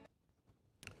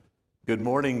Good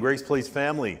morning, Grace Place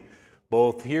family,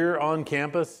 both here on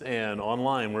campus and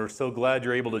online. We're so glad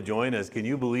you're able to join us. Can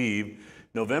you believe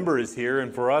November is here?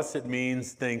 And for us, it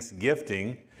means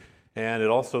Thanksgifting. And it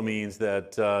also means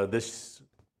that this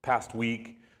past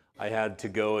week, I had to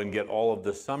go and get all of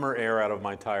the summer air out of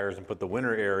my tires and put the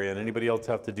winter air in. Anybody else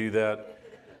have to do that?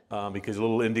 Because a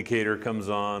little indicator comes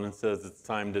on and says it's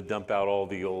time to dump out all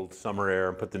the old summer air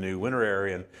and put the new winter air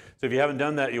in. So if you haven't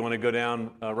done that, you want to go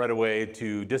down right away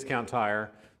to Discount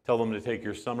Tire, tell them to take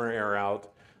your summer air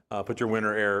out, put your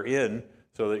winter air in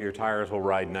so that your tires will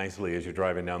ride nicely as you're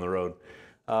driving down the road.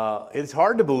 It's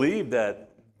hard to believe that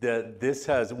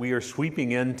we are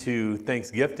sweeping into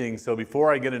Thanksgifting. So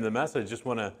before I get into the message, just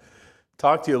want to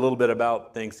talk to you a little bit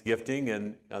about Thanksgifting,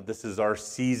 and this is our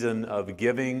season of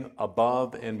giving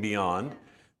above and beyond,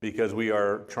 because we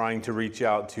are trying to reach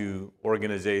out to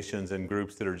organizations and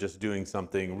groups that are just doing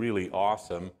something really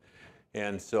awesome.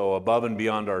 And so above and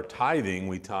beyond our tithing,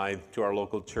 we tithe to our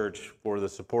local church for the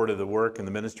support of the work and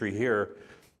the ministry here.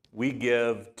 We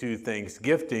give to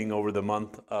Thanksgifting over the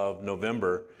month of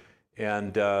November.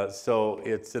 And so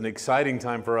it's an exciting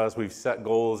time for us. We've set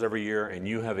goals every year, and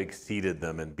you have exceeded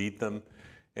them and beat them.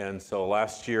 And so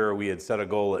last year we had set a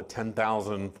goal at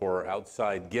 $10,000 for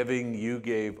outside giving. You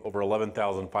gave over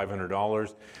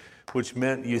 $11,500, which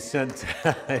meant you sent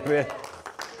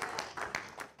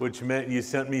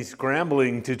me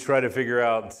scrambling to try to figure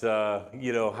out,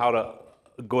 how to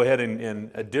go ahead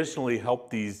and additionally help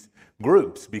these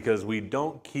groups, because we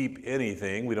don't keep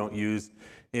anything. We don't use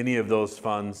any of those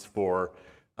funds for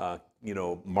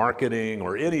marketing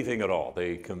or anything at all.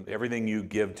 Everything you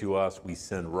give to us, we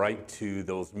send right to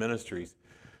those ministries.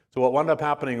 So what wound up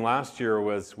happening last year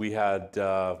was we had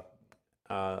a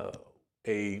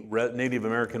Native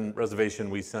American reservation.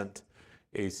 We sent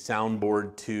a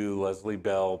soundboard to Leslie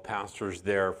Bell, pastors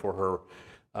there, for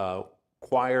her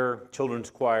choir, children's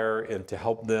choir, and to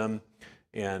help them.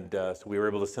 And so we were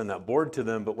able to send that board to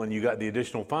them. But when you got the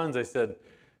additional funds, I said,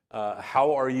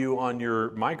 how are you on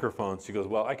your microphones? She goes,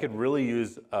 well, I could really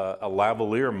use a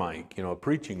lavalier mic, a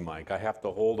preaching mic. I have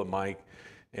to hold a mic.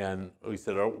 And we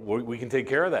said, oh, we can take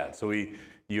care of that. So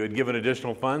you had given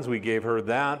additional funds. We gave her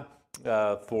that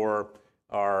for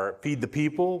our Feed the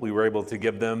People. We were able to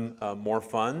give them more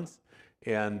funds.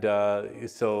 And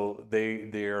so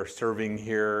they are serving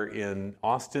here in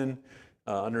Austin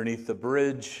underneath the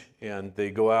bridge. And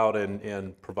they go out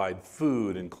and provide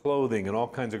food and clothing and all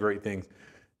kinds of great things.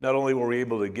 Not only were we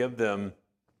able to give them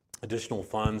additional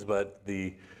funds, but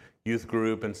the youth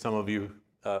group and some of you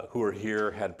who are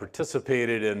here had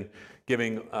participated in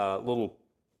giving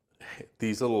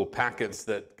these little packets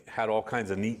that had all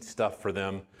kinds of neat stuff for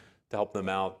them to help them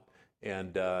out.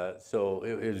 And so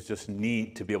it was just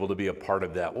neat to be able to be a part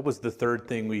of that. What was the third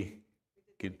thing we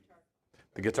could?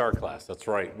 The guitar class, that's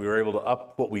right. We were able to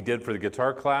up what we did for the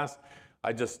guitar class.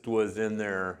 I just was in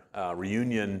their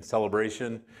reunion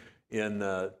celebration. In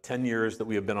 10 years that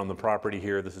we have been on the property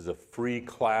here, this is a free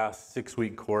class,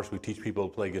 6-week course. We teach people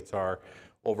to play guitar.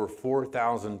 Over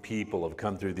 4,000 people have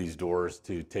come through these doors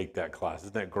to take that class.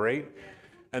 Isn't that great?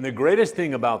 And the greatest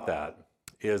thing about that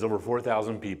is over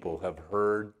 4,000 people have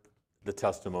heard the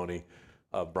testimony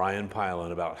of Brian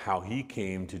Pylan about how he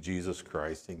came to Jesus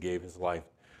Christ and gave his life.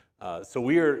 So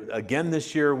we are, again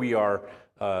this year, we are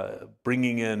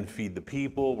bringing in Feed the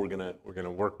People. We're gonna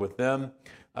work with them.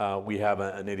 We have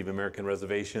a Native American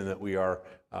reservation that we are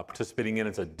participating in.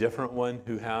 It's a different one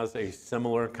who has a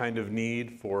similar kind of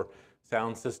need for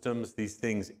sound systems. These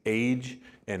things age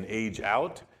and age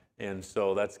out, and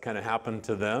so that's kind of happened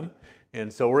to them.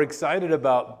 And so we're excited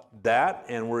about that,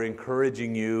 and we're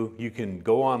encouraging you. You can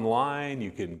go online,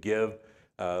 you can give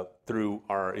through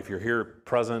if you're here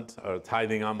present,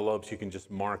 tithing envelopes. You can just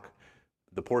mark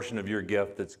the portion of your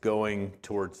gift that's going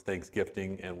towards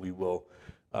Thanksgiving, and we will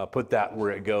put that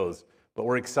where it goes. But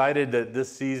we're excited that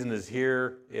this season is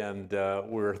here, and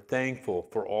we're thankful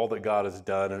for all that God has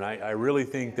done. And I really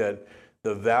think that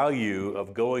the value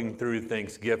of going through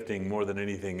Thanksgiving more than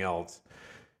anything else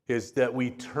is that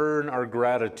we turn our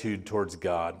gratitude towards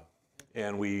God,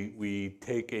 and we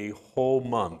take a whole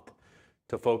month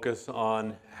to focus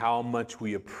on how much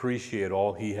we appreciate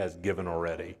all He has given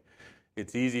already.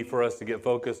 It's easy for us to get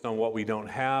focused on what we don't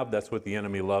have. That's what the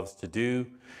enemy loves to do.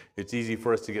 It's easy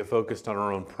for us to get focused on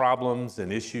our own problems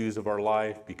and issues of our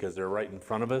life because they're right in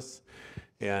front of us.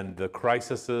 And the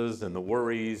crises and the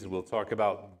worries we'll talk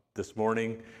about this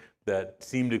morning that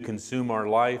seem to consume our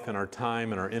life and our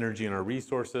time and our energy and our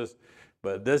resources.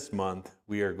 But this month,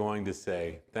 we are going to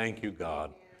say, thank you,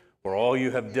 God, for all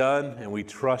you have done, and we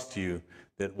trust you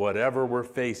that whatever we're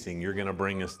facing, you're going to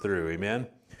bring us through. Amen?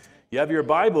 You have your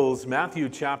Bibles, Matthew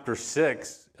chapter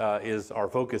 6. is our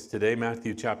focus today,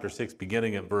 Matthew chapter 6,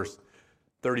 beginning at verse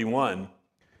 31.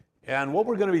 And what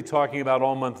we're going to be talking about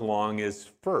all month long is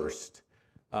first,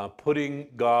 putting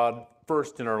God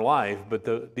first in our life.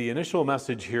 But the initial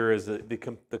message here is that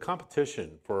the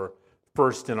competition for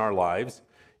first in our lives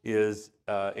is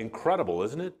incredible,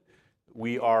 isn't it?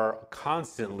 We are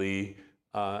constantly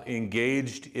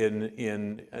engaged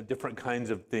in different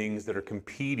kinds of things that are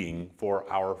competing for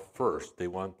our first. They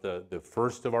want the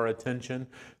first of our attention,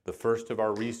 the first of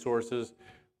our resources,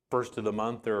 first of the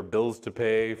month. There are bills to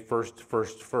pay. First.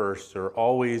 They're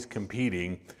always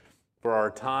competing for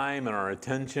our time and our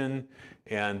attention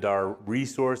and our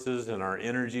resources and our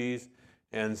energies.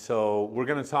 And so we're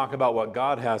going to talk about what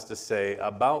God has to say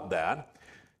about that.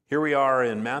 Here we are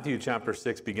in Matthew chapter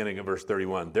 6, beginning at verse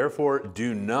 31. Therefore,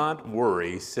 do not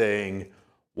worry, saying,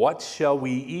 what shall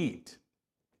we eat?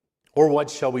 Or what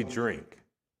shall we drink?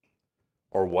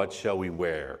 Or what shall we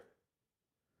wear?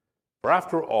 For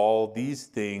after all these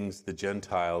things the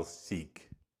Gentiles seek.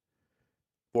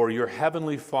 For your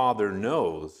heavenly Father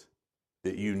knows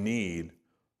that you need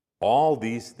all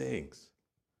these things.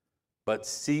 But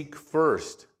seek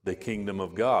first the kingdom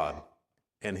of God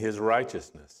and his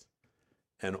righteousness,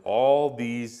 and all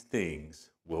these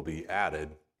things will be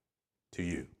added to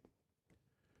you.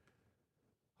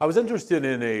 I was interested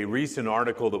in a recent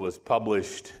article that was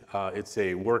published. It's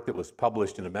a work that was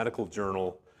published in a medical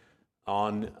journal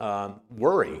on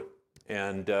worry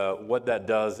and what that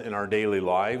does in our daily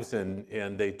lives.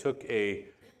 And they took a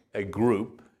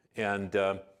group and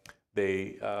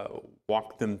they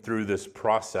walked them through this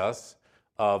process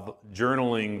of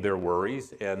journaling their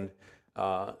worries and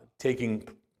paying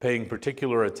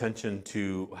particular attention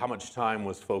to how much time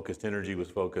was focused, energy was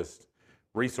focused,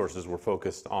 resources were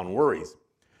focused on worries.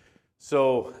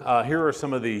 So here are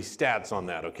some of the stats on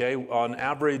that, okay? On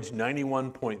average,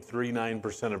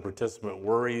 91.39% of participant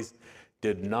worries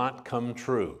did not come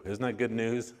true. Isn't that good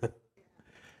news?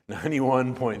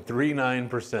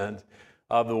 91.39%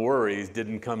 of the worries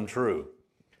didn't come true.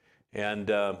 And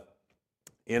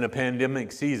in a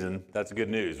pandemic season, that's good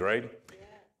news, right? Yeah.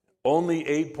 Only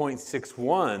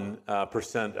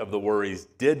 8.61% of the worries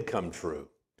did come true.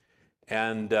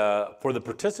 And for the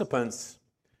participants,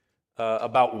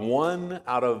 about 1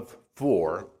 out of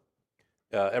 4,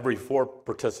 every 4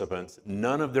 participants,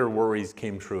 none of their worries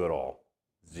came true at all.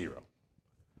 0.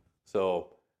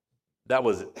 So that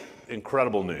was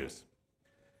incredible news.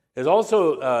 It's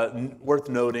also worth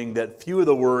noting that few of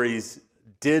the worries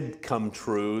did come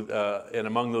true, and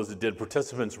among those that did,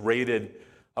 participants rated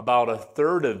about a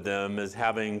third of them as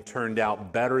having turned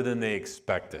out better than they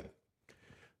expected.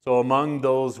 So among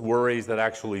those worries that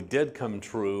actually did come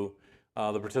true,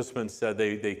 the participants said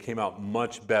they came out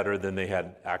much better than they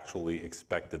had actually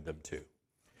expected them to.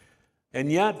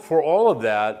 And yet, for all of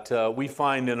that, we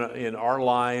find in our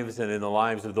lives and in the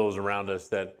lives of those around us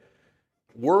that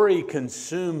worry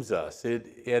consumes us.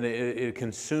 It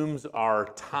consumes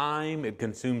our time, it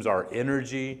consumes our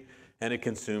energy, and it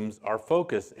consumes our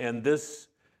focus. And this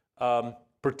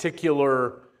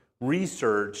particular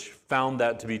research found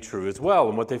that to be true as well.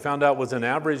 And what they found out was an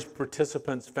average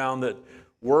participants found that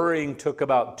worrying took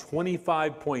about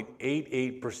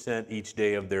 25.88% each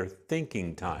day of their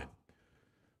thinking time.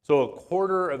 So a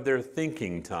quarter of their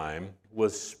thinking time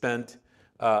was spent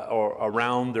or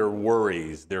around their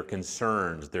worries, their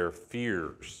concerns, their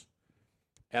fears.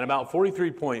 And about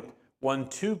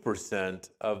 43.12%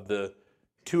 of the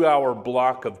 2-hour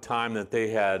block of time that they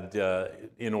had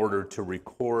in order to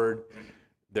record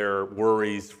their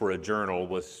worries for a journal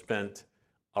was spent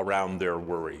around their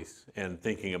worries and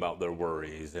thinking about their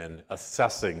worries and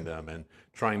assessing them and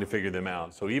trying to figure them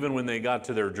out. So even when they got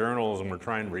to their journals and were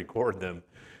trying to record them,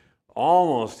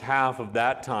 almost half of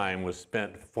that time was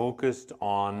spent focused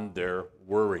on their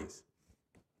worries.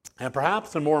 And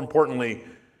perhaps, and more importantly,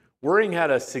 worrying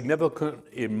had a significant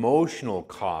emotional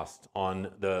cost on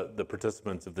the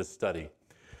participants of this study.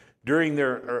 During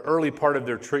their early part of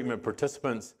their treatment,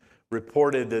 participants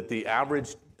reported that the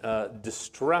average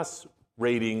distress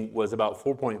rating was about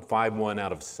 4.51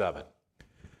 out of 7.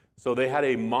 So they had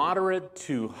a moderate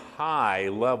to high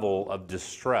level of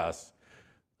distress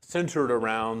centered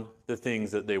around the things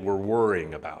that they were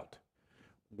worrying about.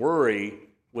 Worry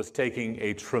was taking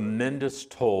a tremendous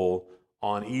toll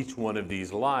on each one of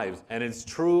these lives. And it's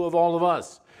true of all of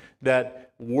us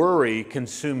that worry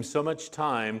consumes so much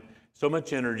time, so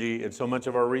much energy, and so much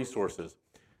of our resources.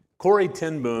 Corrie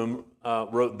ten Boom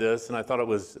wrote this, and I thought it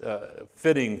was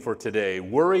fitting for today.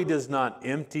 Worry does not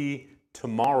empty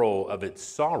tomorrow of its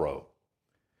sorrow.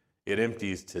 It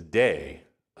empties today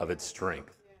of its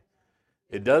strength.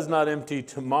 It does not empty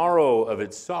tomorrow of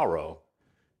its sorrow.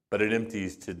 but it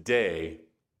empties today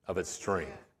of its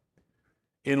strength.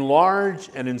 In large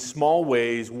and in small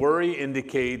ways, worry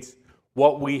indicates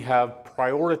what we have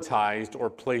prioritized or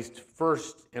placed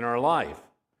first in our life.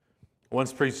 I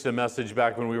once preached a message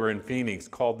back when we were in Phoenix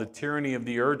called The Tyranny of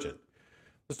the Urgent.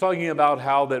 I was talking about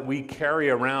how that we carry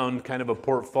around kind of a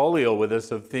portfolio with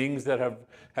us of things that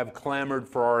have clamored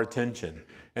for our attention.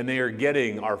 And they are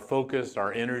getting our focus,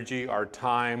 our energy, our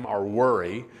time, our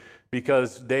worry,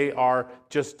 because they are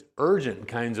just urgent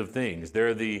kinds of things.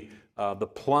 They're the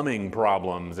plumbing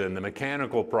problems and the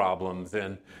mechanical problems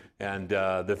and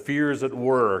the fears at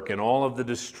work and all of the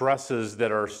distresses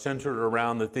that are centered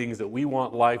around the things that we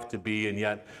want life to be, and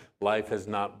yet life has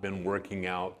not been working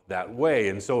out that way.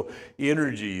 And so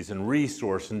energies and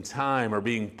resource and time are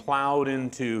being plowed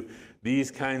into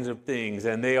these kinds of things,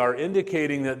 and they are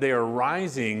indicating that they are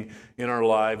rising in our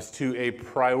lives to a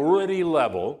priority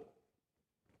level,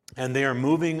 and they are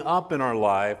moving up in our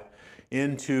life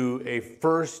into a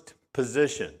first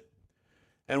position.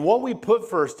 And what we put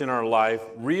first in our life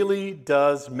really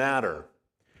does matter.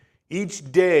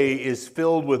 Each day is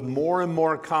filled with more and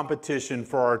more competition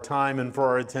for our time and for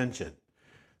our attention.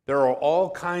 There are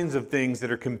all kinds of things that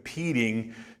are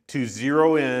competing to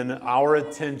zero in our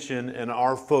attention and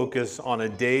our focus on a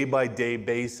day-by-day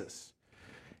basis.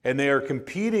 And they are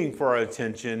competing for our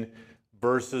attention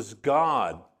versus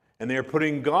God. And they are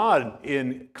putting God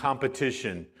in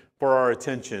competition for our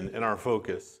attention and our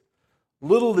focus.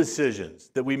 Little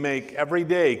decisions that we make every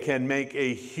day can make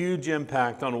a huge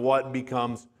impact on what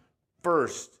becomes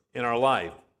first in our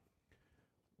life.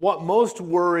 What most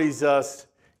worries us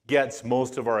gets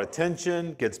most of our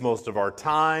attention, gets most of our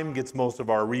time, gets most of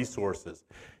our resources.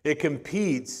 It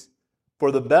competes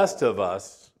for the best of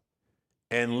us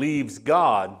and leaves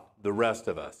God the rest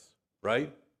of us,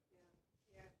 right?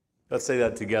 Let's say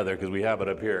that together because we have it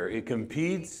up here. It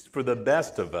competes for the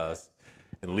best of us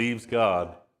and leaves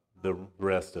God the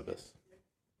rest of us.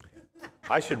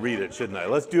 I should read it, shouldn't I?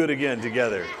 Let's do it again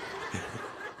together.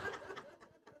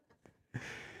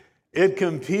 It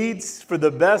competes for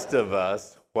the best of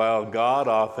us, while God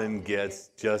often gets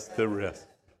just the rest.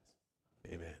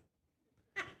 Amen.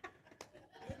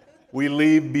 We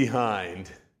leave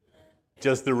behind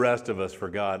just the rest of us for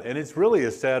God. And it's really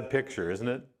a sad picture, isn't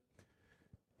it?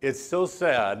 It's so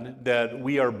sad that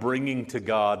we are bringing to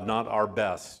God not our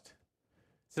best.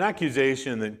 It's an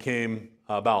accusation that came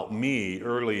about me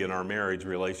early in our marriage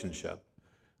relationship.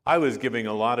 I was giving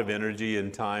a lot of energy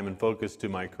and time and focus to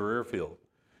my career field.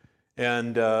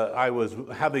 And I was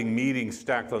having meetings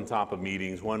stacked on top of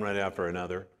meetings, one right after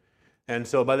another. And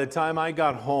so by the time I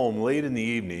got home late in the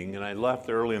evening and I left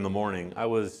early in the morning, I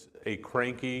was a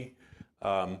cranky,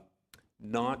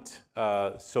 not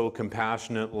so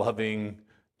compassionate, loving,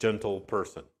 gentle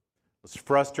person. I was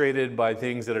frustrated by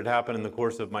things that had happened in the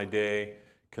course of my day,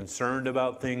 concerned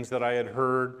about things that I had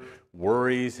heard.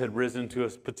 Worries had risen to a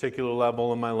particular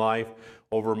level in my life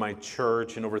over my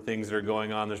church and over things that are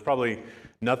going on. There's probably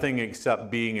nothing except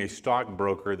being a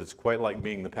stockbroker that's quite like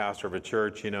being the pastor of a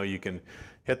church. You know, you can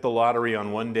hit the lottery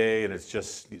on one day and it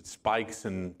spikes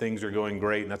and things are going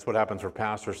great. And that's what happens for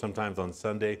pastors sometimes on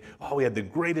Sunday. Oh, we had the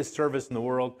greatest service in the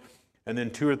world. And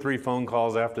then 2 or 3 phone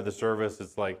calls after the service,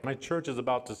 it's like, my church is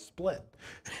about to split.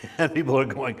 And people are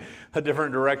going a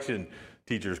different direction.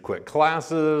 Teachers quit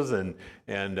classes,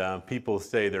 and people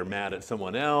say they're mad at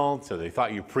someone else, or they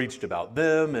thought you preached about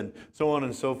them, and so on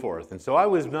and so forth. And so I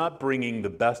was not bringing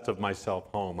the best of myself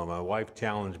home, and my wife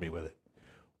challenged me with it.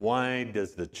 Why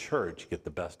does the church get the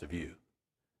best of you,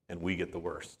 and we get the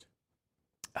worst?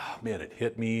 Oh, man, it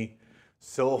hit me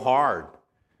so hard.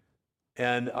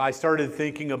 And I started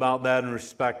thinking about that in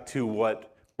respect to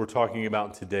what we're talking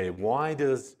about today. Why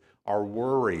does our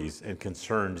worries and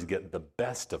concerns get the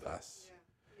best of us?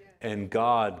 And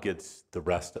God gets the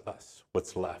rest of us,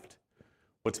 what's left,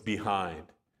 what's behind.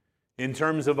 In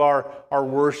terms of our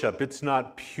worship, it's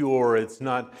not pure, it's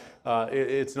not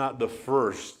the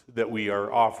first that we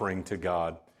are offering to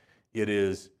God. It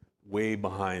is way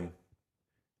behind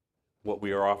what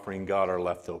we are offering God, our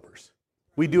leftovers.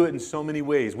 We do it in so many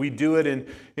ways. We do it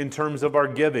in terms of our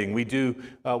giving. We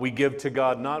give to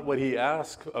God not what He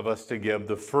asks of us to give,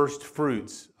 the first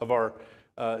fruits of our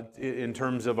in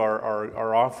terms of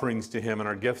our offerings to Him and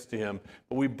our gifts to Him,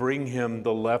 but we bring Him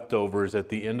the leftovers at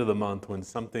the end of the month when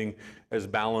something is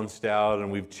balanced out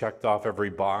and we've checked off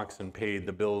every box and paid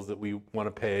the bills that we want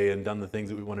to pay and done the things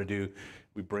that we want to do.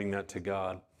 We bring that to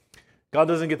God. God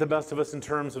doesn't get the best of us in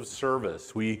terms of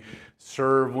service. We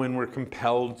serve when we're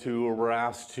compelled to or we're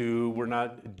asked to. We're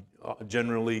not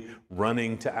generally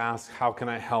running to ask, how can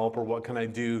I help or what can I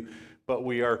do? but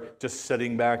we are just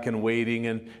sitting back and waiting.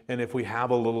 And if we have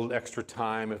a little extra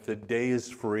time, if the day is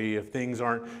free, if things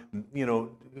aren't,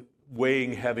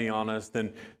 weighing heavy on us,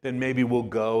 then maybe we'll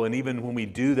go. And even when we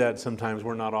do that, sometimes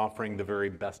we're not offering the very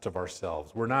best of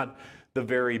ourselves. We're not the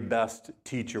very best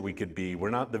teacher we could be. We're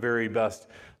not the very best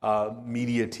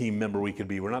media team member we could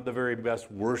be. We're not the very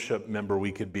best worship member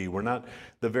we could be. We're not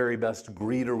the very best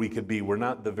greeter we could be. We're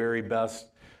not the very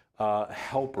best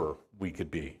helper we could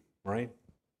be, right? Yeah.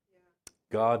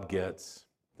 God gets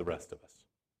the rest of us.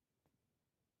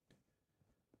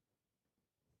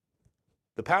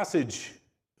 The passage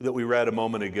that we read a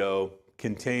moment ago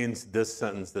contains this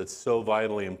sentence that's so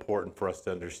vitally important for us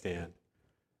to understand.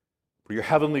 For your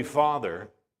heavenly Father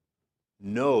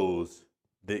knows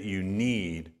that you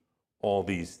need all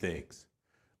these things.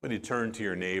 When you turn to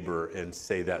your neighbor and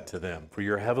say that to them. For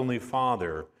your heavenly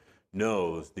Father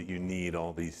knows that you need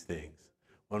all these things.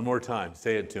 One more time,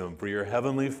 say it to him. For your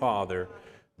heavenly Father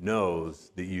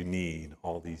knows that you need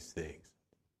all these things.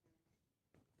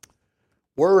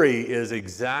 Worry is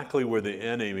exactly where the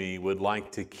enemy would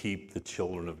like to keep the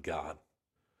children of God.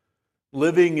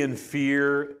 Living in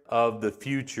fear of the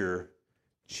future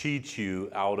cheats you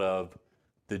out of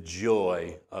the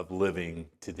joy of living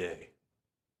today,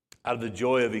 out of the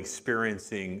joy of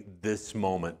experiencing this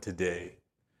moment today.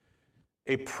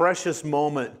 A precious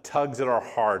moment tugs at our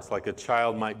hearts like a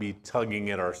child might be tugging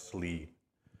at our sleeve.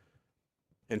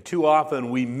 And too often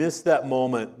we miss that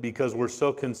moment because we're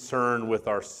so concerned with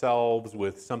ourselves,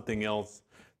 with something else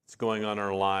that's going on in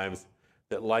our lives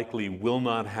that likely will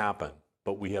not happen,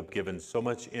 but we have given so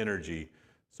much energy,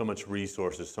 so much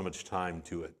resources, so much time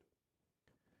to it.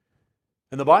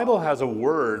 And the Bible has a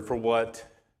word for what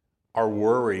our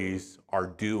worries are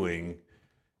doing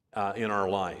in our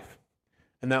life.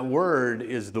 And that word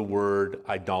is the word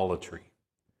idolatry.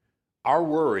 Our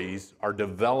worries are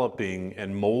developing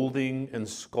and molding and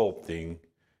sculpting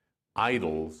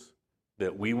idols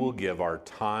that we will give our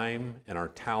time and our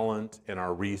talent and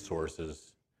our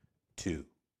resources to.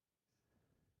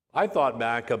 I thought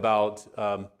back about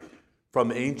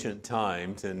from ancient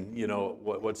times, and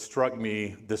what struck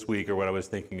me this week, or what I was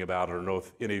thinking about, I don't know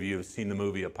if any of you have seen the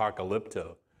movie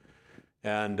Apocalypto,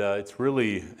 and it's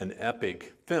really an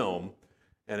epic film,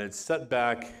 and it's set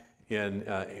back in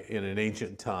an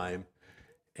ancient time.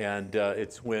 And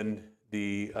it's when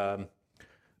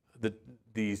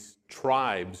these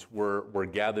tribes were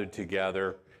gathered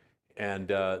together, and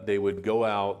they would go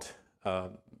out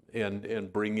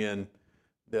and bring in,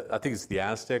 I think it's the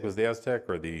Aztec, was the Aztec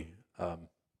or the,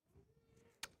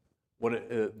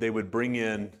 they would bring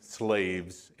in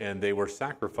slaves, and they were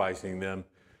sacrificing them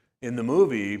in the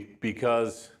movie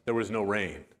because there was no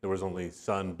rain. There was only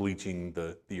sun bleaching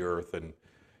the earth, and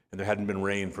there hadn't been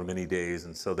rain for many days,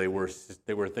 and so they were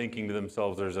thinking to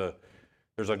themselves,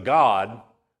 there's a God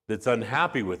that's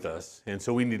unhappy with us, and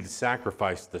so we need to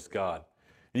sacrifice this God.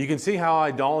 And you can see how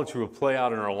idolatry will play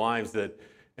out in our lives, that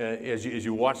as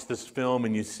you watch this film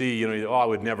and you see, I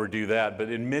would never do that, but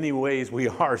in many ways we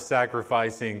are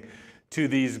sacrificing to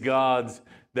these gods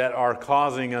that are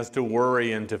causing us to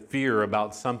worry and to fear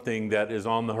about something that is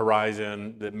on the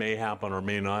horizon that may happen or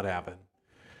may not happen.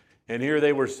 And here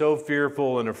they were so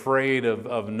fearful and afraid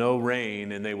of no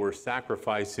rain, and they were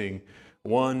sacrificing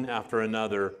one after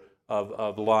another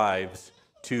of lives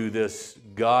to this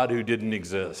God who didn't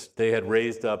exist. They had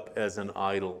raised up as an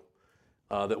idol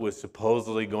that was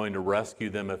supposedly going to rescue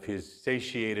them if he's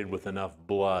satiated with enough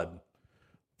blood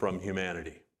from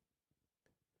humanity.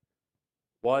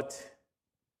 What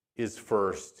is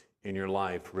first in your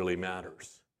life really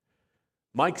matters.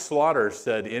 Mike Slaughter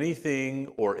said, anything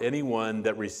or anyone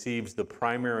that receives the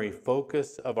primary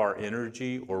focus of our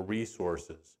energy or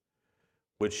resources,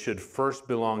 which should first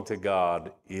belong to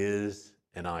God, is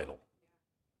an idol.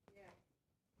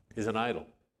 Is an idol.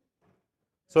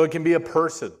 So it can be a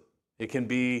person. It can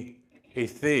be a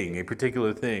thing, a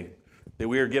particular thing, that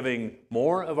we are giving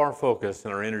more of our focus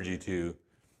and our energy to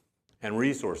and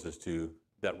resources to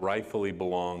that rightfully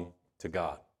belong to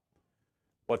God.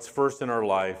 What's first in our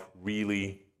life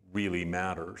really, really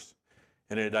matters.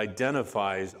 And it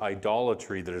identifies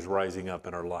idolatry that is rising up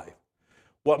in our life.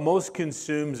 What most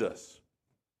consumes us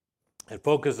and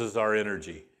focuses our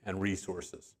energy and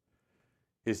resources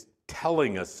is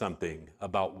telling us something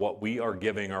about what we are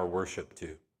giving our worship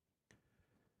to.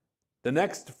 The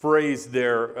next phrase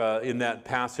there in that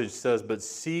passage says, but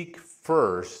seek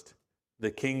first the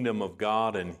kingdom of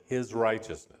God and his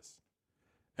righteousness,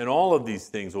 and all of these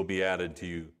things will be added to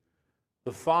you.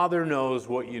 The Father knows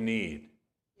what you need.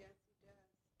 Yes, he does.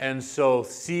 And so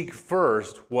seek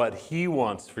first what he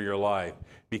wants for your life,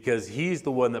 because he's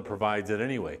the one that provides it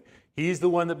anyway. He's the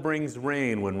one that brings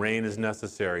rain when rain is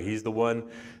necessary. He's the one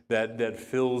that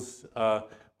fills our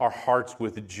hearts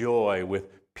with joy,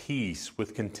 with peace,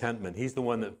 with contentment. He's the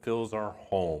one that fills our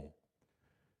home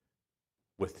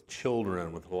with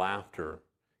children, with laughter.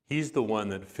 He's the one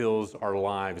that fills our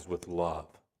lives with love.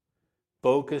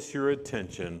 Focus your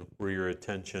attention where your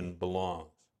attention belongs.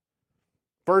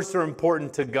 First are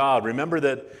important to God. Remember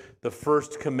that the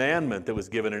first commandment that was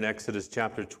given in Exodus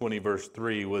chapter 20, verse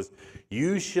 3 was,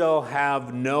 "You shall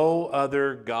have no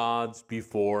other gods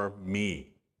before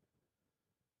me."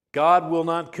 God will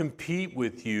not compete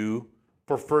with you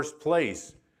for first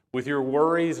place, with your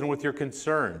worries and with your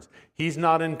concerns. He's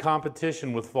not in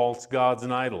competition with false gods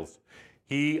and idols.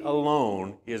 He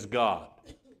alone is God,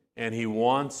 and He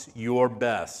wants your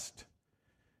best.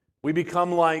 We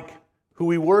become like who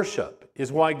we worship,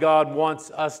 is why God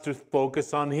wants us to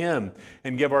focus on Him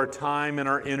and give our time and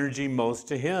our energy most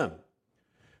to Him.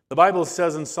 The Bible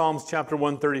says in Psalms chapter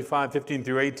 135, 15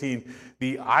 through 18,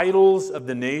 "The idols of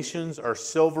the nations are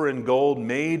silver and gold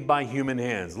made by human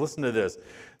hands." Listen to this.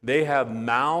 "They have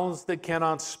mouths that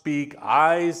cannot speak,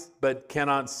 eyes but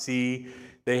cannot see.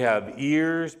 They have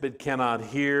ears but cannot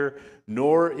hear,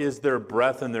 nor is there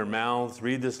breath in their mouths."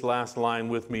 Read this last line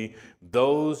with me.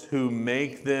 "Those who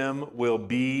make them will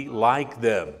be like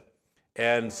them,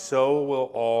 and so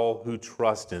will all who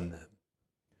trust in them."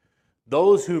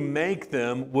 Those who make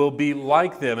them will be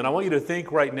like them. And I want you to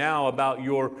think right now about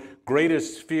your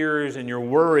greatest fears and your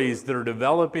worries that are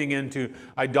developing into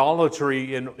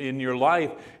idolatry in your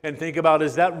life, and think about,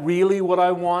 is that really what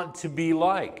I want to be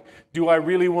like? Do I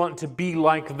really want to be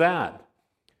like that?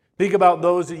 Think about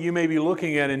those that you may be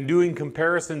looking at and doing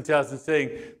comparison tests and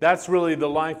saying, that's really the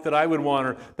life that I would want,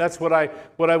 or that's what I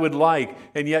would like,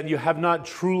 and yet you have not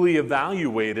truly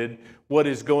evaluated what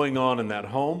is going on in that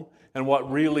home and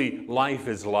what really life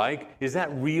is like. Is that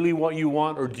really what you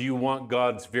want, or do you want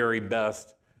God's very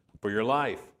best for your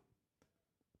life?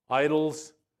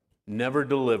 Idols never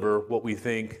deliver what we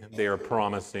think they are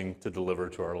promising to deliver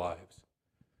to our lives.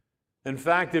 In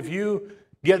fact, if you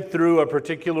get through a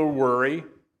particular worry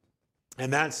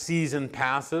and that season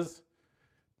passes,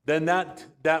 then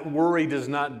that worry does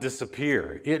not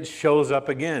disappear. It shows up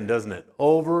again, doesn't it?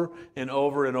 Over and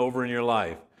over and over in your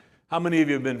life. How many of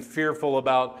you have been fearful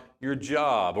about your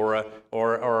job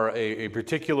or a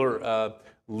particular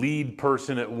lead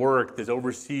person at work that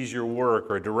oversees your work,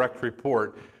 or a direct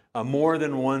report, more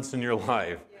than once in your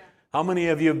life? Yeah. How many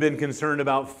of you have been concerned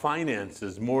about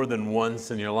finances more than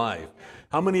once in your life?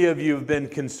 How many of you have been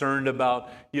concerned about,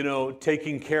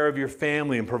 taking care of your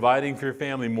family and providing for your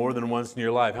family more than once in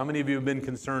your life? How many of you have been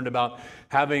concerned about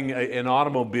having an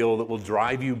automobile that will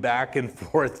drive you back and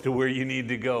forth to where you need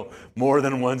to go more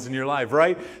than once in your life,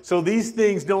 right? So these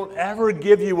things don't ever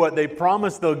give you what they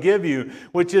promise they'll give you,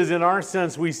 which is, in our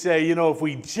sense, we say, if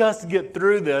we just get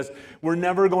through this, we're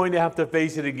never going to have to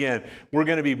face it again. We're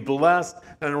going to be blessed,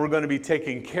 and we're going to be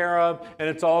taken care of, and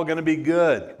it's all going to be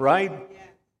good, right?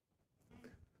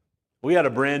 We had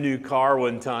a brand new car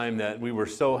one time that we were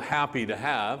so happy to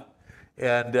have,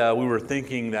 and we were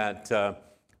thinking that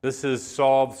this has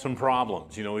solved some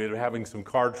problems. We were having some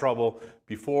car trouble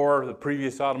before the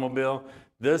previous automobile.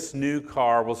 This new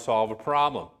car will solve a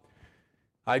problem.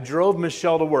 I drove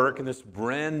Michelle to work in this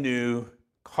brand new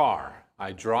car.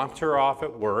 I dropped her off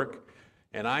at work,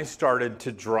 and I started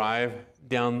to drive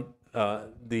down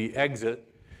the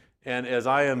exit, and as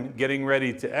I am getting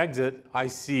ready to exit, I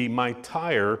see my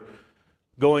tire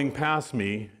going past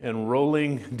me and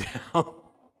rolling down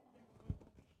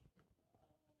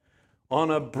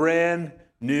on a brand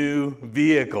new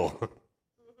vehicle.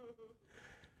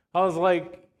 I was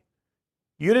like,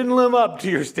 you didn't live up to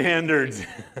your standards.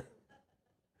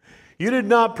 You did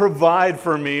not provide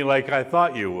for me like I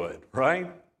thought you would,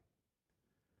 right?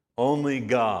 Only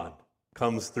God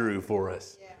comes through for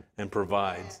us and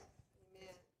provides.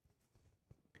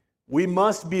 We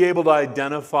must be able to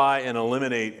identify and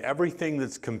eliminate everything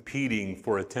that's competing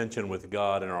for attention with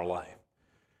God in our life.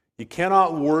 You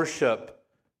cannot worship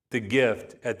the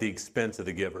gift at the expense of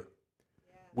the giver.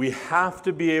 We have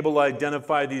to be able to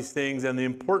identify these things, and the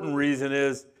important reason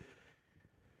is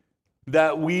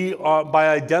that by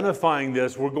identifying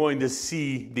this, we're going to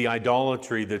see the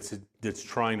idolatry that's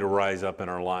trying to rise up in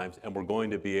our lives, and we're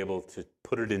going to be able to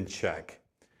put it in check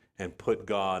and put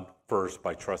God first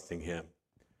by trusting Him.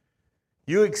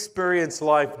 You experience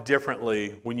life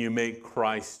differently when you make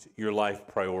Christ your life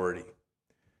priority.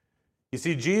 You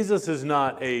see, Jesus is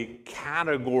not a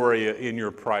category in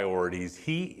your priorities.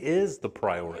 He is the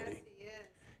priority. Yes,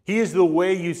 He is the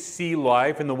way you see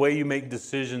life and the way you make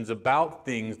decisions about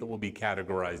things that will be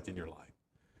categorized in your life.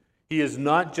 He is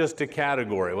not just a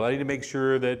category. Well, I need to make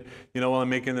sure that, while I'm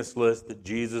making this list, that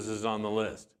Jesus is on the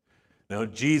list. No,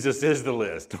 Jesus is the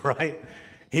list, right?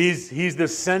 He's the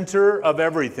center of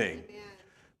everything. Amen.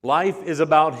 Life is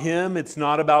about him. It's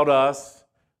not about us,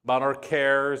 about our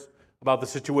cares, about the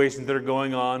situations that are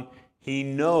going on. He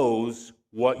knows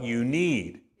what you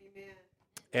need. Amen.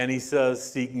 And he says,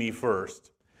 seek me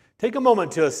first. Take a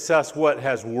moment to assess what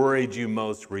has worried you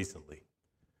most recently.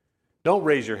 Don't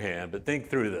raise your hand, but think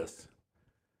through this.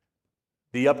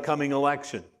 The upcoming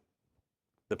election,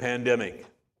 the pandemic,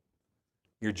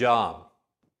 your job,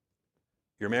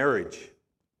 your marriage,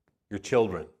 your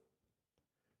children,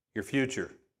 your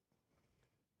future,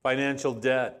 financial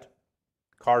debt,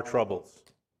 car troubles,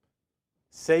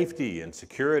 safety and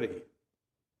security.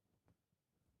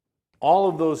 All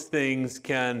of those things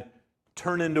can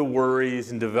turn into worries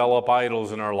and develop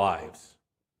idols in our lives.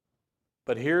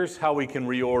 But here's how we can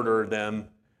reorder them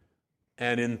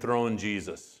and enthrone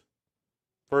Jesus.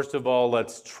 First of all,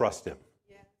 let's trust him.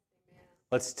 Yeah.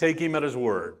 Let's take him at his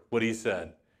word, what he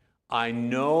said. I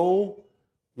know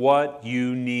what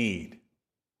you need.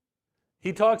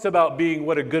 He talks about being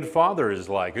what a good father is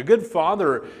like. A good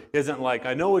father isn't like,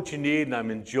 I know what you need and I'm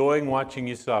enjoying watching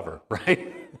you suffer,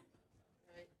 right?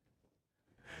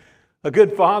 A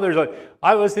good father is like,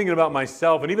 I was thinking about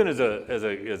myself, and even as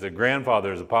a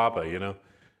grandfather, as a papa,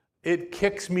 it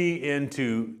kicks me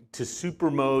into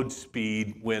super mode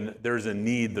speed when there's a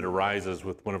need that arises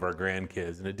with one of our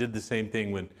grandkids. And it did the same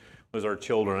thing when it was our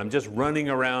children. I'm just running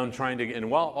around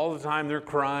and while all the time they're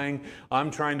crying,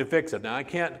 I'm trying to fix it. Now, I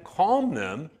can't calm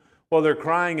them while they're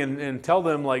crying and tell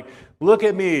them, like, look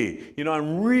at me.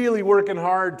 I'm really working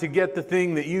hard to get the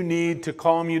thing that you need to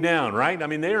calm you down, right? I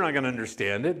mean, they're not going to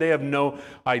understand it. They have no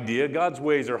idea. God's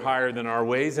ways are higher than our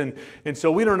ways. And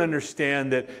so we don't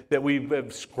understand that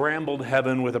we've scrambled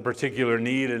heaven with a particular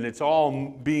need and it's all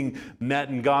being met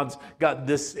and God's got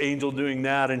this angel doing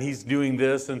that and he's doing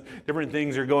this and different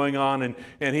things are going on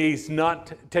and he's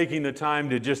not taking the time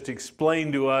to just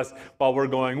explain to us while we're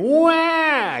going,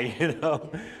 wah,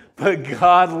 But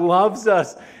God loves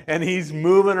us, and he's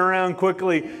moving around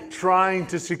quickly, trying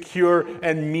to secure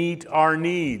and meet our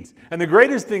needs. And the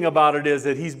greatest thing about it is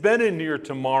that he's been into your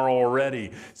tomorrow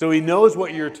already. So he knows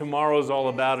what your tomorrow is all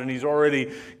about, and he's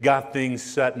already got things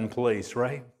set in place,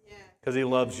 right? Because he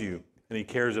loves you, and he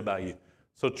cares about you.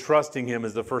 So trusting him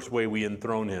is the first way we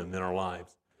enthrone him in our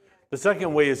lives. The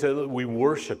second way is that we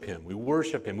worship him. We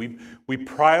worship him. We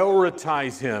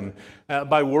prioritize him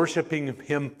by worshiping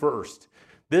him first.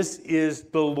 This is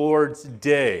the Lord's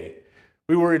day.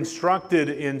 We were instructed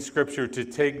in Scripture to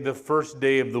take the first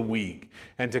day of the week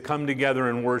and to come together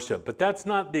and worship. But that's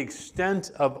not the extent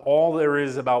of all there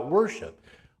is about worship.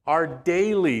 Our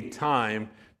daily time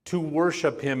to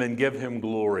worship him and give him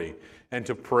glory and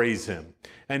to praise him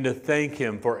and to thank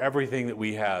him for everything that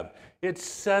we have. It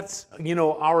sets,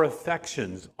 our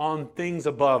affections on things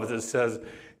above, as it says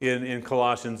in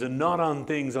Colossians, and not on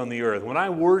things on the earth. When I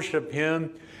worship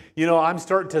him, I'm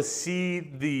starting to see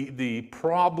the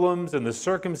problems and the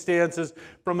circumstances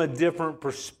from a different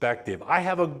perspective. I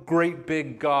have a great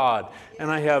big God, and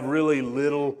I have really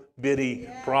little bitty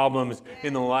problems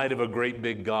in the light of a great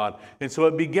big God. And so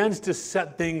it begins to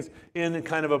set things in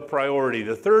kind of a priority.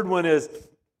 The third one is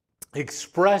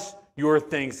express your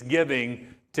thanksgiving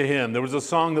to him. There was a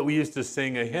song that we used to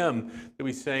sing, a hymn that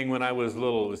we sang when I was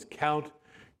little. It was Count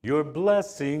Your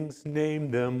Blessings,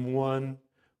 Name Them One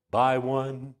by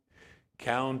One.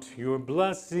 Count your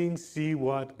blessings, see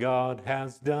what God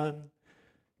has done.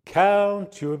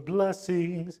 Count your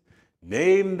blessings,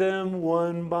 name them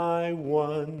one by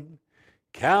one.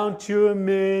 Count your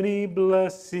many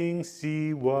blessings,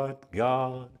 see what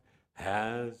God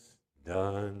has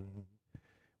done.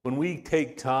 When we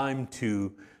take time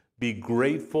to be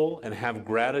grateful and have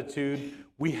gratitude,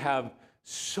 we have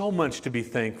so much to be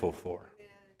thankful for.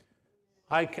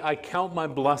 I count my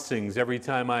blessings every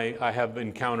time I have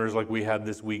encounters like we had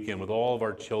this weekend with all of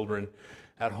our children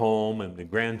at home and the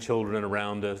grandchildren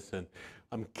around us. And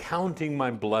I'm counting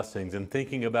my blessings and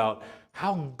thinking about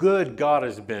how good God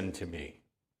has been to me.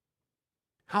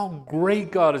 How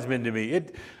great God has been to me.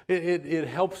 It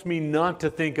helps me not to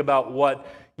think about what,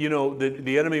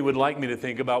 the enemy would like me to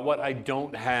think about, what I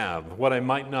don't have, what I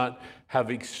might not have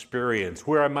experienced,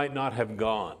 where I might not have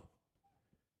gone.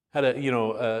 Had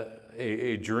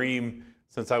a dream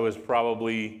since I was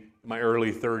probably in my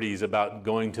early 30s about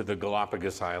going to the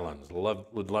Galapagos Islands.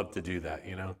 Would love to do that,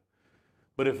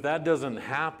 But if that doesn't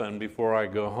happen before I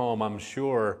go home, I'm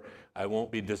sure I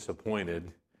won't be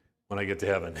disappointed when I get to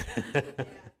heaven.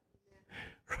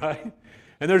 Right?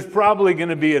 And there's probably going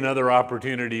to be another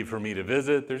opportunity for me to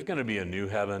visit. There's going to be a new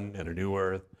heaven and a new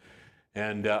earth.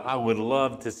 And I would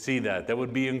love to see that. That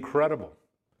would be incredible.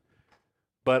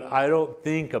 But I don't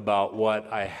think about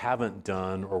what I haven't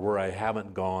done or where I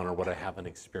haven't gone or what I haven't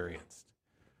experienced.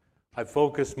 I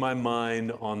focus my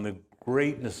mind on the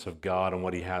greatness of God and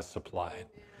what he has supplied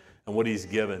and what he's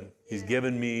given. He's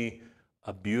given me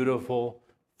a beautiful,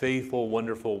 faithful,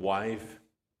 wonderful wife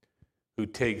who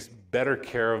takes better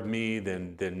care of me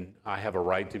than I have a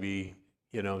right to be,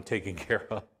 taken care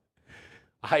of.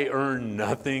 I earn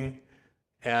nothing,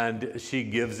 and she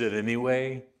gives it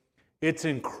anyway. It's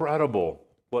incredible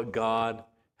what God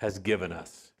has given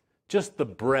us. Just the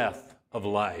breath of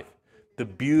life, the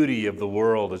beauty of the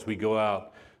world as we go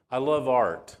out. I love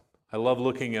art. I love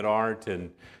looking at art,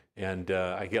 and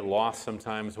I get lost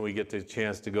sometimes when we get the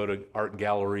chance to go to art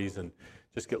galleries and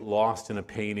just get lost in a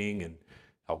painting, and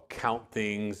I'll count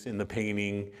things in the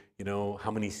painting,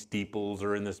 how many steeples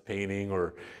are in this painting,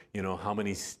 or, how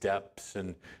many steps,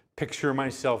 and picture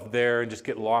myself there and just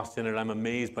get lost in it. I'm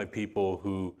amazed by people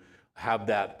who have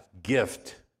that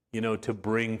gift, to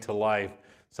bring to life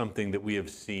something that we have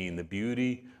seen, the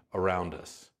beauty around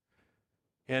us.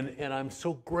 And I'm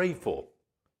so grateful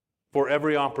for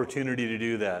every opportunity to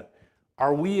do that.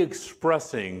 Are we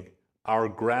expressing our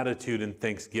gratitude and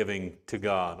thanksgiving to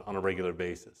God on a regular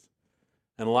basis?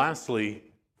 And lastly,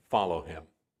 follow him.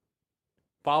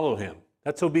 Follow him.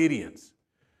 That's obedience.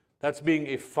 That's being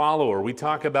a follower. We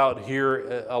talk about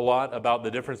here a lot about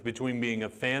the difference between being a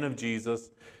fan of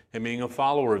Jesus and being a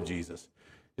follower of Jesus.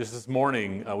 Just this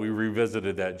morning, we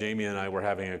revisited that. Jamie and I were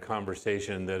having a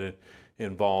conversation that it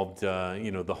involved,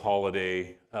 the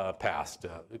holiday past,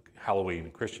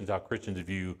 Halloween, how Christians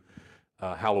view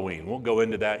Halloween. Won't go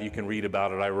into that. You can read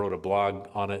about it. I wrote a blog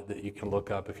on it that you can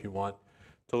look up if you want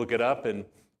to look it up and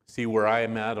see where I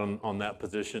am at on that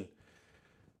position.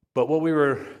 But what we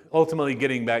were ultimately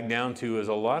getting back down to is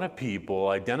a lot of people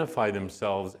identify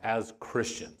themselves as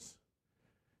Christians.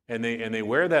 And they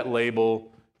wear that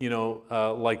label,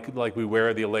 like we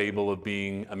wear the label of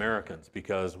being Americans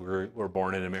because we're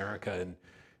born in America.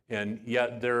 And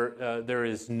yet there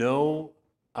is no,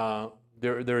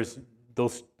 there's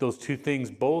those two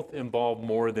things both involve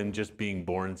more than just being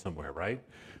born somewhere, right?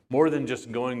 More than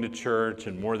just going to church,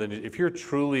 and more than, if you're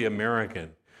truly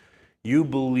American, you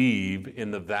believe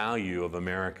in the value of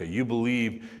America. You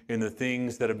believe in the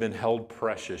things that have been held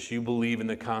precious. You believe in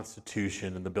the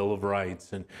Constitution and the Bill of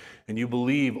Rights, and you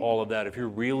believe all of that. If you're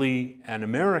really an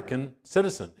American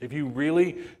citizen, if you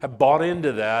really have bought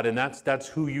into that, and that's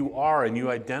who you are, and you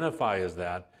identify as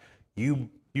that, you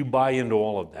buy into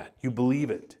all of that. You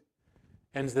believe it.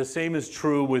 And the same is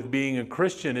true with being a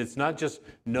Christian. It's not just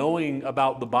knowing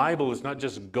about the Bible. It's not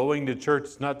just going to church.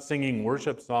 It's not singing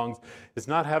worship songs. It's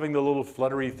not having the little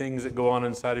fluttery things that go on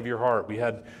inside of your heart. We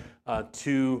had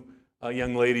two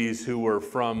young ladies who were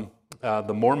from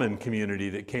the Mormon community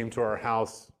that came to our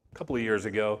house a couple of years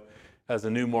ago as a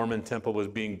new Mormon temple was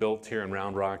being built here in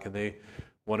Round Rock, and they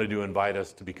wanted to invite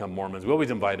us to become Mormons. We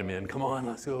always invite them in. Come on,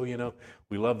 let's go,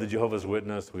 We love the Jehovah's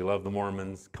Witness. We love the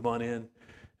Mormons. Come on in.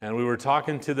 And we were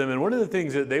talking to them, and one of the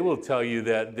things that they will tell you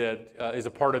that is a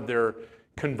part of their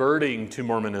converting to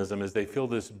Mormonism is they feel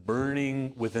this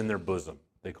burning within their bosom,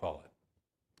 they call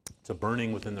it. It's a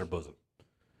burning within their bosom.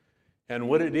 And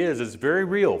what it is very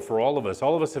real for all of us.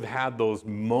 All of us have had those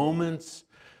moments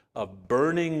of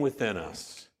burning within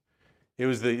us. It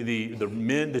was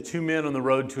the two men on the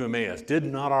road to Emmaus. Did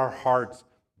not our hearts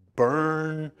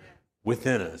burn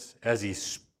within us as he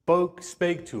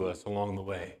spake to us along the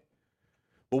way?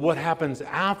 But what happens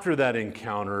after that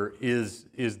encounter is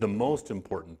the most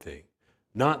important thing,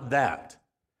 not that.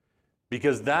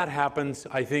 Because that happens,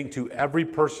 I think, to every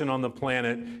person on the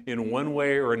planet in one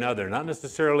way or another. Not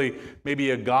necessarily maybe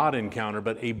a God encounter,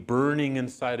 but a burning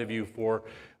inside of you for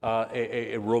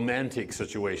a romantic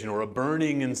situation, or a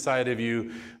burning inside of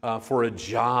you for a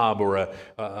job, or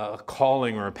a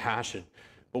calling, or a passion.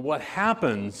 But what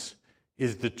happens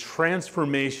is the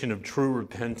transformation of true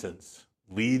repentance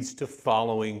leads to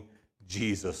following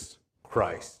Jesus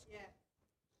Christ. Yeah.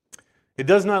 It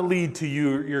does not lead to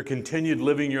your continued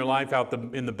living your life out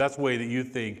in the best way that you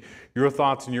think, your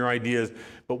thoughts and your ideas.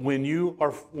 But when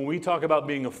we talk about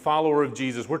being a follower of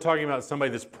Jesus, we're talking about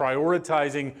somebody that's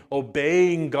prioritizing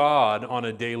obeying God on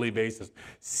a daily basis,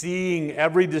 seeing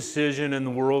every decision in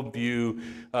the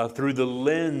worldview through the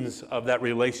lens of that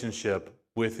relationship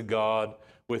with God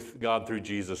through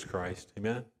Jesus Christ.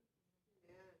 Amen?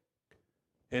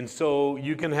 And so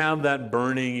you can have that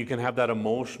burning, you can have that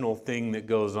emotional thing that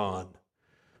goes on.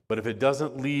 But if it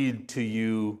doesn't lead to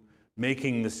you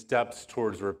making the steps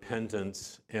towards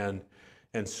repentance and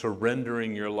and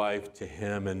surrendering your life to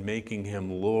Him and making Him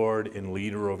Lord and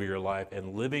leader over your life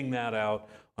and living that out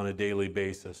on a daily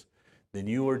basis, then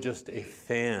you are just a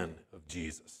fan of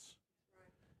Jesus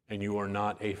and you are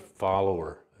not a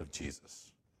follower of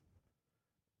Jesus.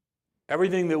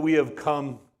 Everything that we have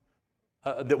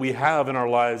that we have in our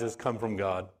lives has come from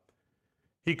God.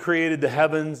 He created the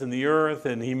heavens and the earth,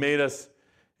 and He made us,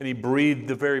 and He breathed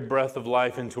the very breath of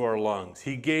life into our lungs.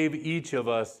 He gave each of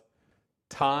us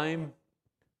time,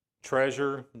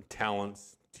 treasure, and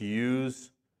talents to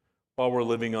use while we're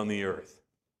living on the earth.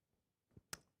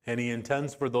 And He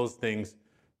intends for those things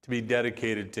to be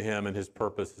dedicated to Him and His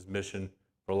purpose, His mission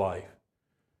for life.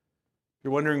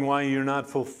 You're wondering why you're not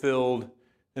fulfilled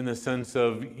in the sense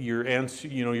of you're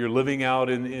living out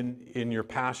in your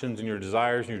passions and your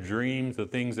desires and your dreams, the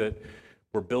things that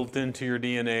were built into your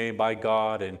DNA by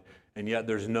God, and yet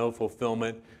there's no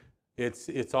fulfillment.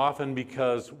 It's often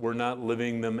because we're not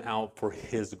living them out for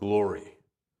His glory.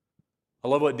 I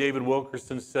love what David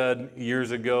Wilkerson said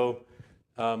years ago,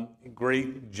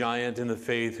 great giant in the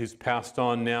faith who's passed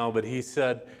on now, but he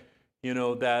said,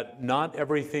 that not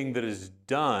everything that is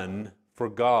done for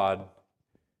God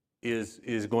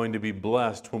is going to be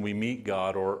blessed when we meet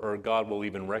God or God will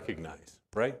even recognize,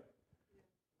 right?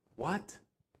 What?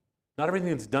 Not everything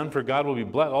that's done for God will be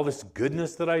blessed. All this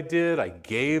goodness that I did, I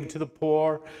gave to the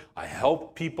poor, I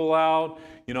helped people out,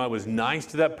 I was nice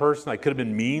to that person, I could have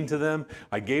been mean to them,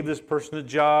 I gave this person a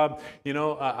job,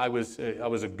 I was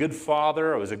a good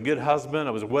father, I was a good husband,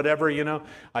 I was whatever,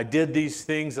 I did these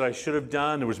things that I should have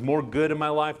done. There was more good in my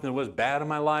life than there was bad in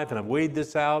my life, and I've weighed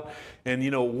this out. And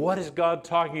what is God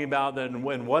talking about then?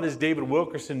 And what does David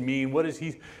Wilkerson mean? What does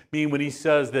he mean when he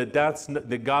says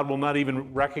that God will not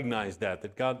even recognize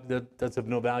that's of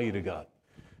no value to God?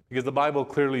 Because the Bible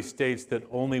clearly states that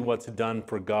only what's done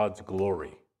for God's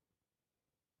glory.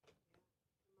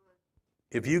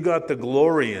 If you got the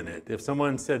glory in it, if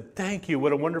someone said, "Thank you,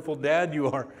 what a wonderful dad you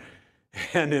are,"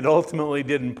 and it ultimately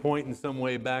didn't point in some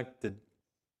way back to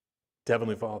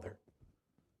Heavenly Father,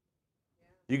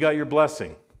 you got your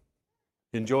blessing.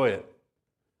 Enjoy it.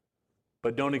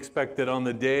 But don't expect that on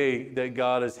the day that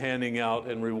God is handing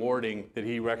out and rewarding that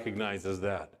He recognizes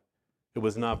that. It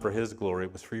was not for His glory,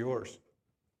 it was for yours.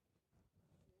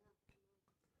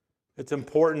 It's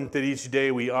important that each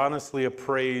day we honestly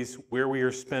appraise where we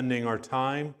are spending our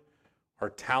time, our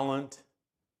talent,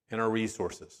 and our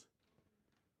resources.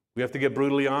 We have to get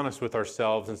brutally honest with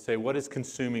ourselves and say, what is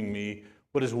consuming me?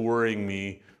 What is worrying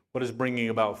me? What is bringing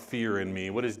about fear in me?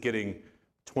 What is getting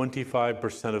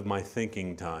 25% of my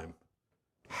thinking time?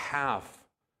 Half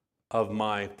of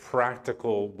my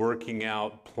practical working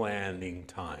out planning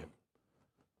time?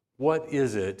 What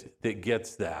is it that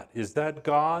gets that? Is that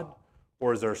God?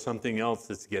 Or is there something else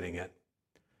that's getting it?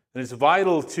 And it's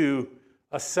vital to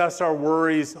assess our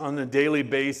worries on a daily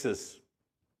basis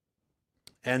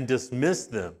and dismiss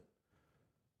them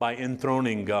by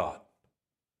enthroning God.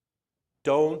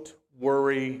 Don't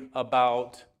worry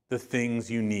about the things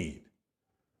you need.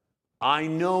 I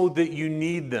know that you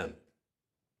need them.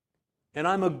 And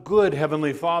I'm a good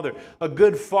Heavenly Father. A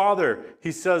good father,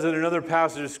 he says in another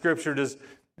passage of Scripture,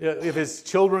 if his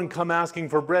children come asking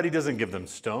for bread, he doesn't give them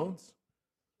stones.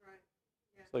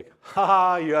 Like,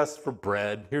 you asked for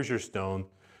bread. Here's your stone.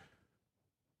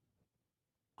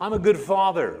 I'm a good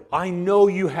father. I know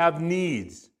you have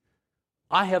needs.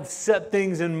 I have set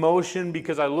things in motion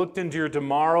because I looked into your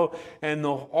tomorrow and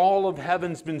all of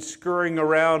heaven's been scurrying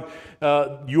around.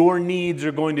 Your needs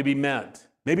are going to be met.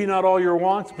 Maybe not all your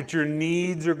wants, but your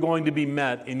needs are going to be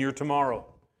met in your tomorrow.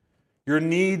 Your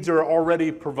needs are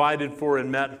already provided for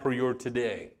and met for your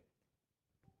today.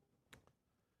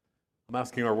 I'm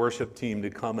asking our worship team to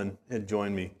come and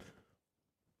join me.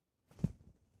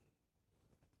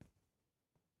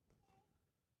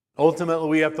 Ultimately,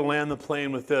 we have to land the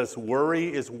plane with this.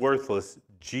 Worry is worthless.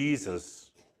 Jesus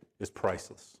is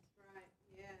priceless. Right.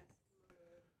 Yeah.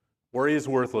 Worry is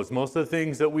worthless. Most of the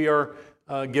things that we are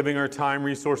giving our time,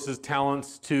 resources,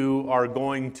 talents to are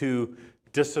going to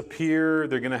disappear.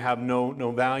 They're going to have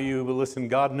no value. But listen,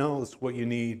 God knows what you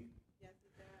need. Yes,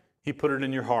 He put it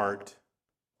in your heart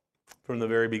from the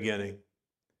very beginning.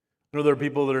 I know there are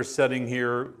people that are sitting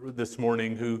here this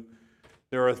morning who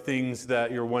there are things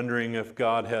that you're wondering if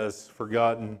God has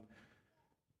forgotten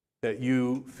that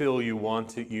you feel you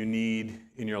want, you need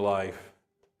in your life.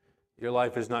 Your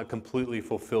life is not completely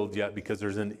fulfilled yet because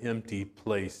there's an empty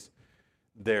place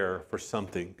there for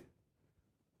something.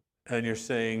 And you're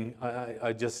saying,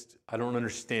 I don't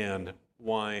understand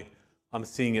why I'm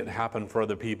seeing it happen for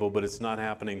other people, but it's not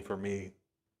happening for me.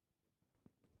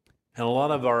 And a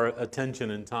lot of our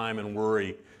attention and time and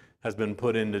worry has been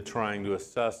put into trying to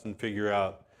assess and figure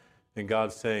out. And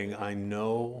God's saying, I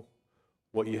know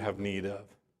what you have need of.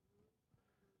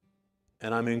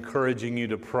 And I'm encouraging you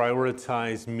to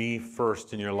prioritize me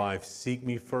first in your life. Seek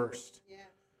me first. Yeah.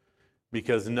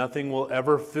 Because nothing will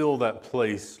ever fill that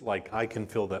place like I can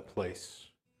fill that place.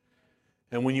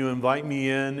 And when you invite me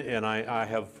in and I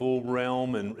have full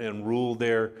realm and rule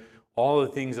there, all the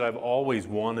things that I've always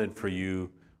wanted for you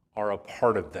are a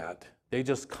part of that. They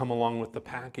just come along with the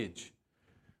package.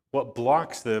 What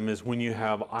blocks them is when you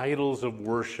have idols of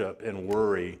worship and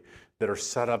worry that are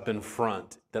set up in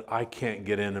front that I can't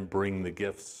get in and bring the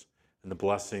gifts and the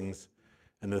blessings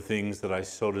and the things that I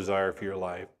so desire for your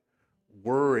life.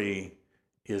 Worry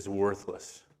is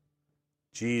worthless.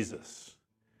 Jesus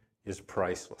is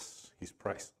priceless. He's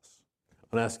priceless.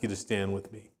 I'm going to ask you to stand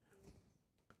with me.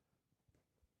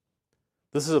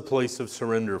 This is a place of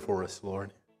surrender for us,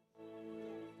 Lord,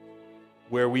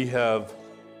 where we have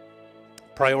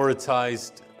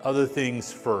prioritized other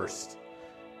things first.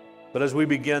 But as we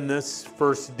begin this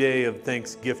first day of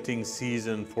Thanksgifting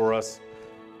season for us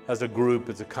as a group,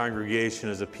 as a congregation,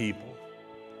 as a people,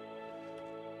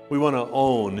 we want to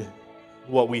own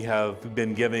what we have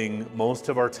been giving most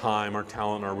of our time, our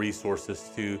talent, our resources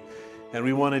to, and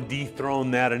we want to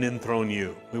dethrone that and enthrone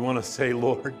you. We want to say,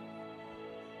 Lord,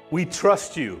 we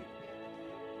trust you.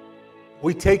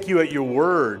 We take you at your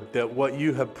word that what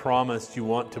you have promised you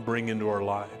want to bring into our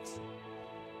lives.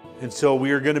 And so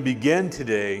we are going to begin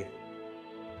today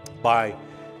by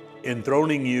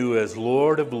enthroning you as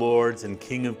Lord of Lords and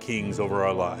King of Kings over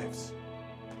our lives,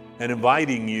 and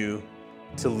inviting you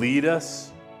to lead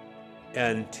us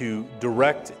and to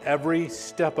direct every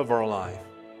step of our life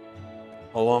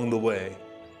along the way.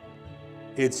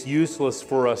 It's useless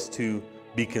for us to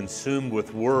be consumed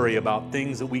with worry about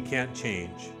things that we can't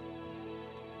change.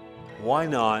 Why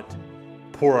not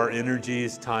pour our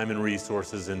energies, time, and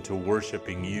resources into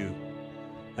worshiping you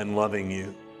and loving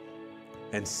you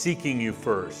and seeking you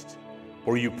first?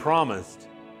 For you promised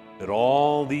that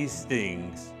all these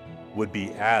things would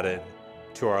be added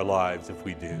to our lives if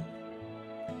we do.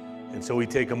 And so we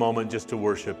take a moment just to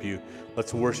worship you.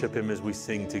 Let's worship him as we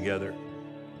sing together.